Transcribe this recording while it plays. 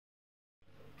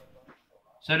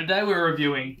So today we're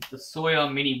reviewing the Sawyer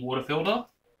mini water filter.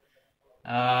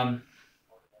 I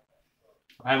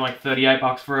had like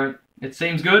 $38 for it. It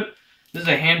seems good. This is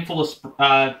a handful of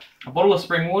a bottle of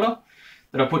spring water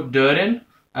that I put dirt in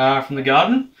from the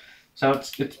garden. So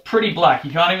it's pretty black.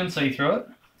 You can't even see through it.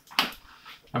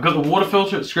 I've got the water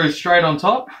filter. It screws straight on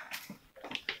top,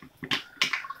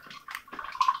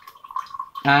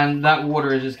 and that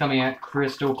water is just coming out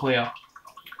crystal clear.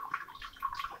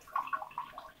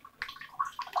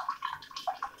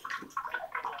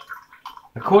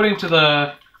 According to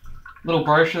the little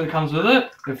brochure that comes with it,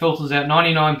 it filters out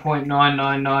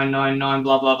 99.99999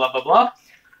 blah blah blah blah blah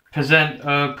percent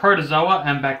protozoa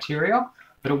and bacteria,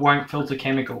 but it won't filter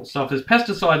chemicals. So if there's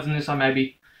pesticides in this, I may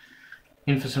be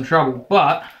in for some trouble.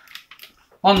 But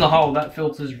on the whole, that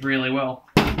filters really well.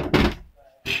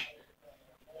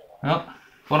 Well,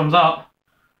 bottoms up.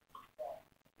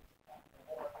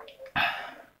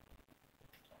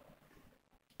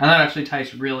 And that actually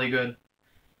tastes really good.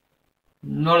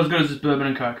 Not as good as this bourbon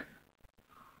and coke,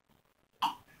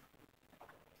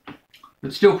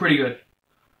 but still pretty good.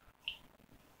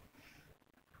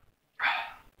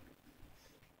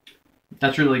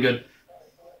 That's really good.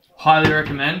 Highly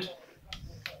recommend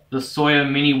the Sawyer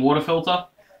mini water filter.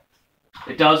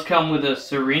 It does come with a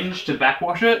syringe to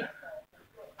backwash it.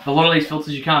 A lot of these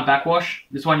filters you can't backwash.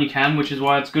 This one you can, which is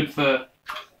why it's good for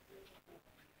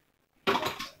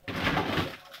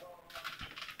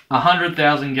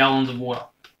 100,000 gallons of water.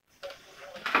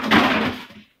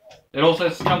 It also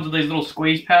comes with these little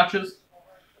squeeze pouches.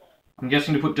 I'm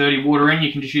guessing to put dirty water in.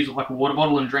 You can just use it like a water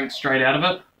bottle and drink straight out of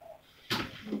it.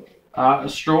 A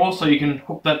straw, so you can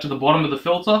hook that to the bottom of the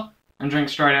filter and drink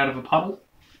straight out of a puddle.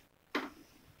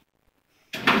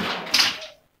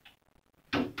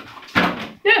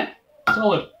 Yeah,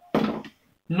 solid.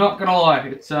 Not gonna lie,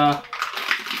 it's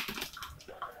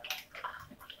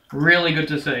really good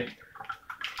to see.